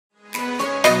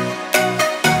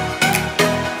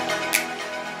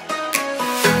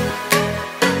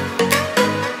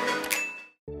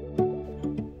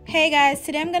guys,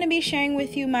 today I'm going to be sharing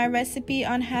with you my recipe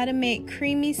on how to make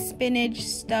creamy spinach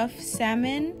stuffed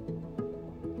salmon.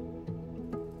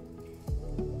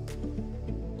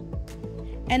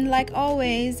 And like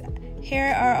always,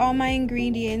 here are all my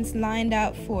ingredients lined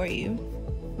out for you.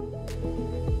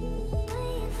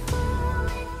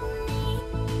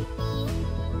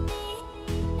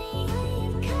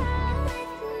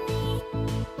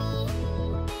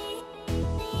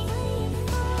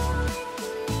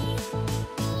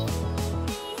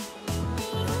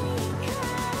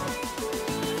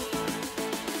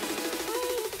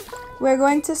 We're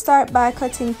going to start by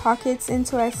cutting pockets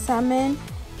into our salmon.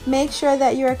 Make sure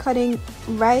that you are cutting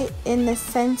right in the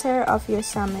center of your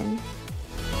salmon.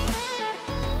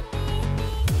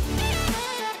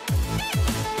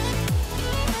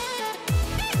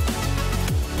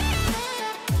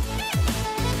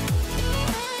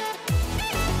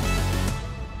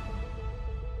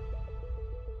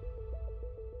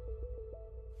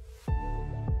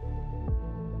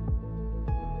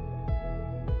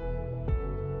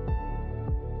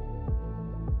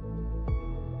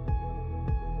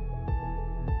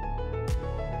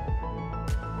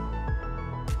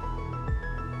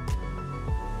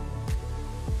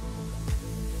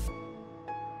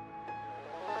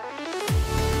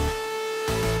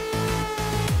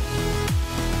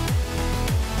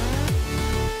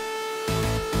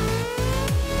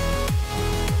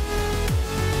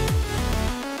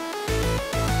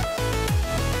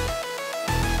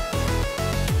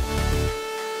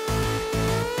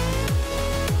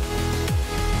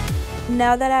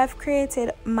 Now that I've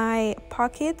created my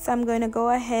pockets, I'm going to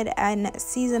go ahead and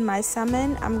season my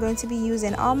salmon. I'm going to be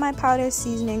using all my powder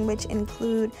seasoning, which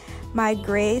include my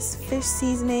Grace fish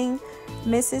seasoning,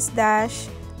 Mrs. Dash,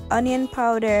 onion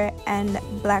powder, and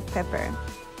black pepper.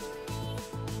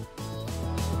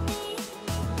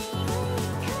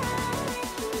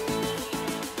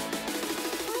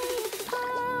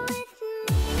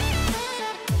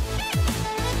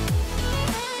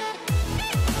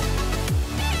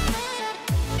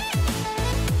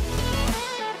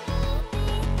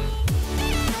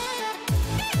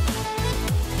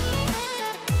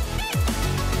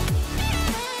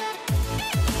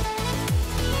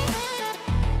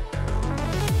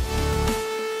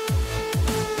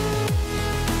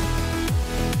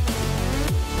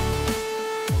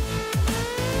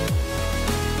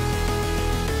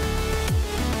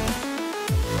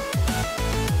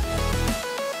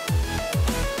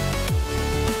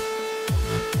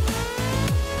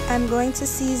 I'm going to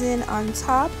season on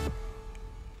top,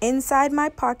 inside my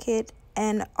pocket,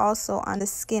 and also on the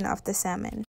skin of the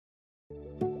salmon.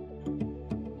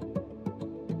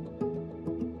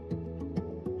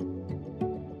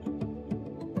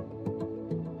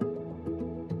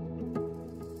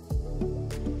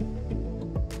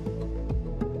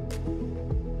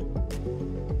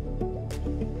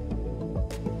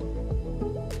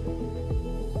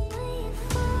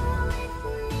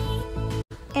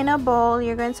 In a bowl,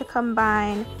 you're going to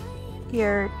combine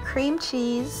your cream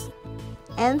cheese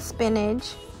and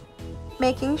spinach,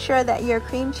 making sure that your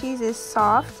cream cheese is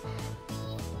soft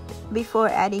before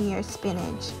adding your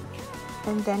spinach,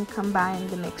 and then combine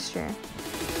the mixture.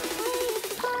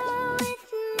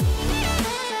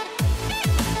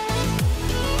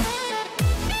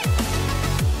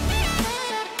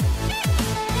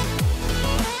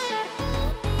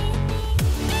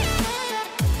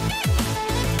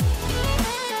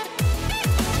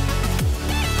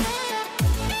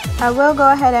 I will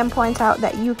go ahead and point out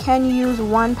that you can use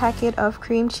 1 packet of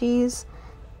cream cheese.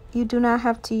 You do not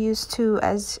have to use 2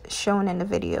 as shown in the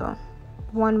video.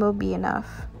 1 will be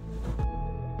enough.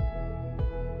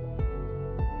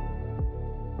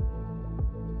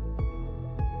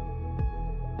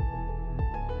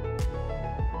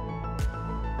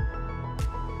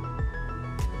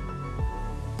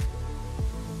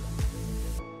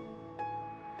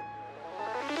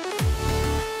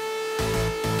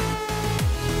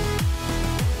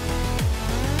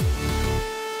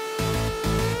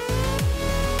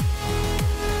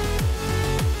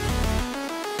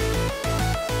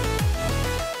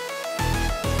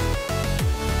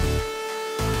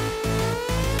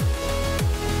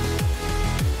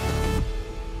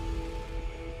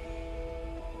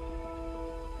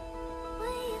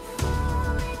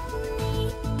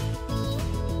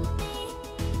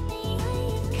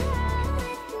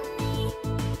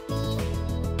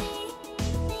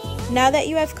 Now that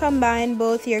you have combined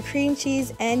both your cream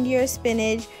cheese and your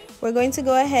spinach, we're going to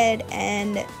go ahead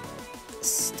and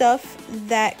stuff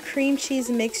that cream cheese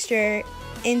mixture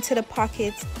into the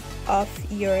pockets of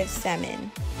your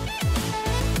salmon.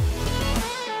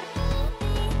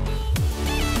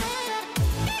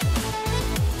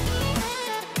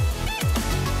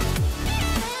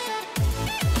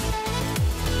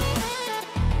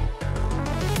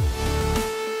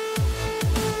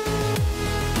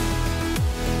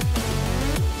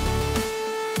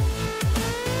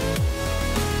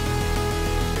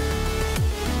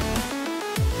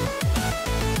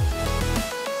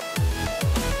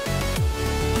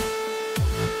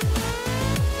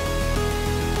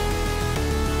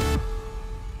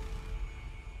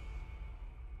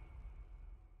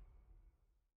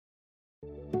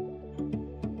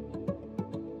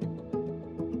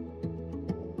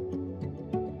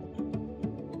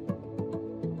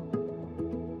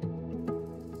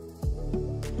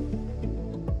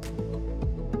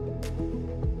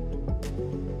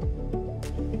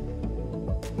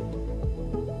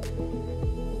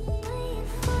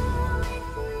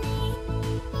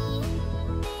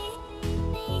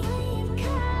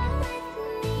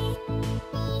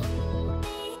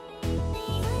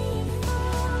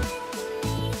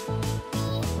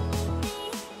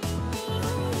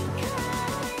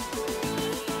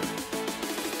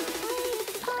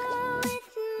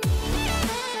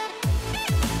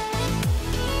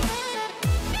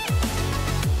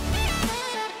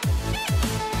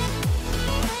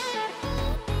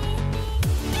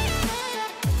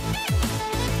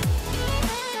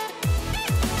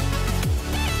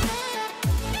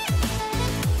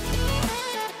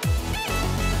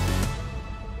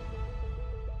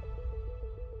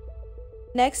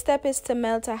 Next step is to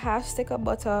melt a half stick of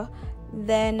butter,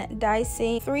 then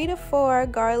dicing 3 to 4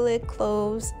 garlic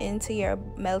cloves into your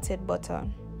melted butter.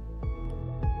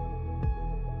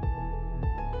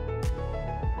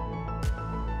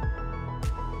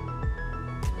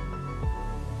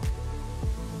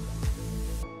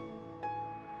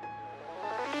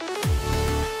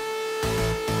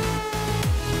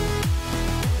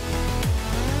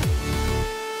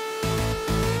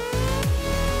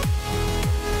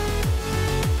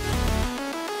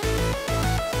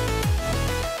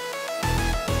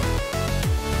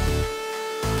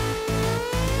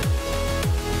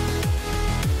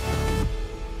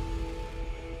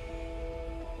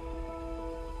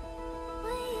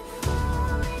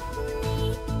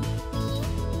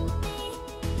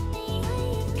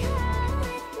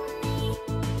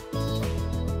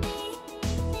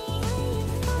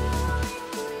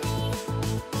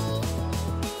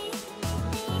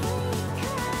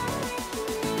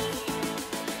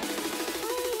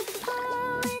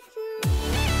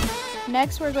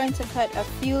 Next, we're going to cut a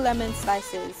few lemon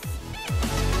slices.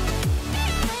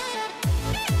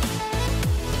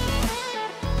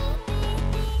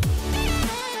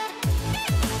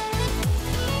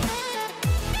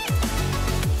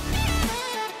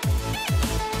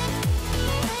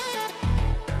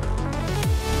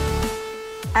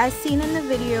 As seen in the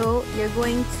video, you're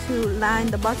going to line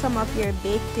the bottom of your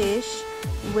baked dish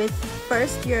with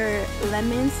first your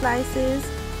lemon slices.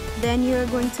 Then you're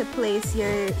going to place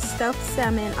your stuffed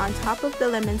salmon on top of the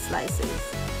lemon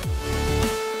slices.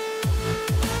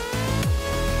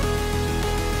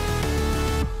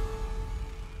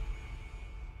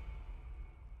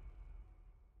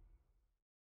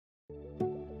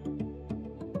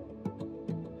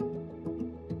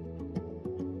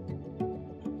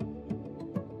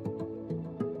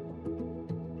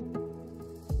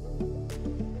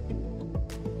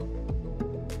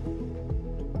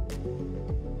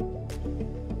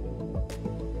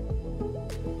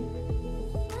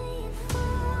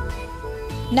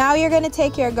 Now you're going to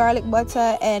take your garlic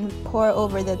butter and pour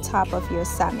over the top of your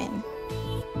salmon.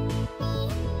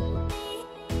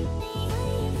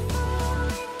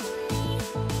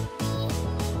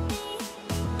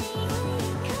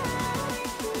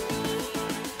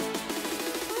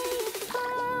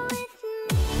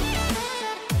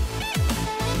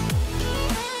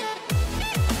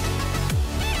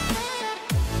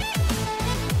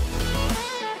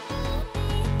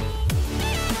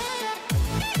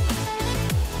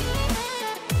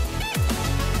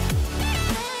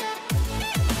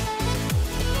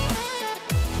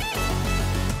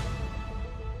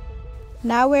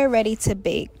 Now we're ready to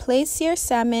bake. Place your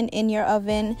salmon in your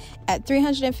oven at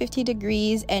 350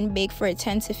 degrees and bake for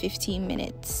 10 to 15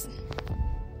 minutes.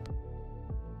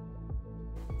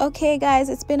 Okay guys,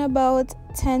 it's been about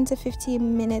 10 to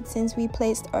 15 minutes since we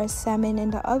placed our salmon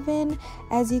in the oven.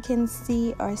 As you can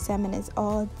see, our salmon is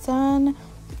all done.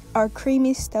 Our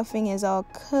creamy stuffing is all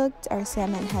cooked. Our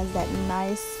salmon has that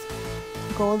nice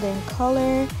golden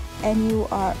color, and you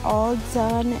are all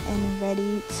done and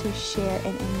ready to share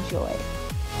and enjoy.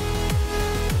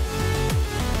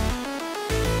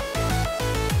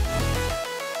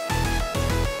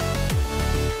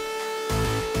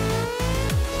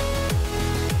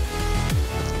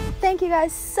 Thank you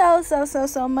guys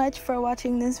so much for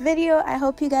watching this video. I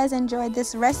hope you guys enjoyed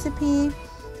this recipe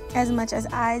as much as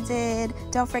I did.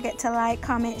 Don't forget to like,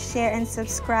 comment, share, and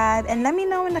subscribe, and let me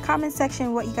know in the comment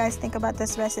section what you guys think about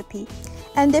this recipe.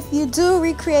 And if you do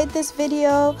recreate this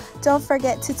video, don't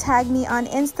forget to tag me on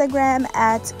Instagram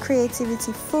at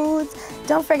Creativity Foods.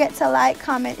 Don't forget to like,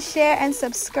 comment, share, and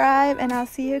subscribe, and I'll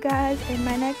see you guys in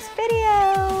my next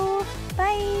video.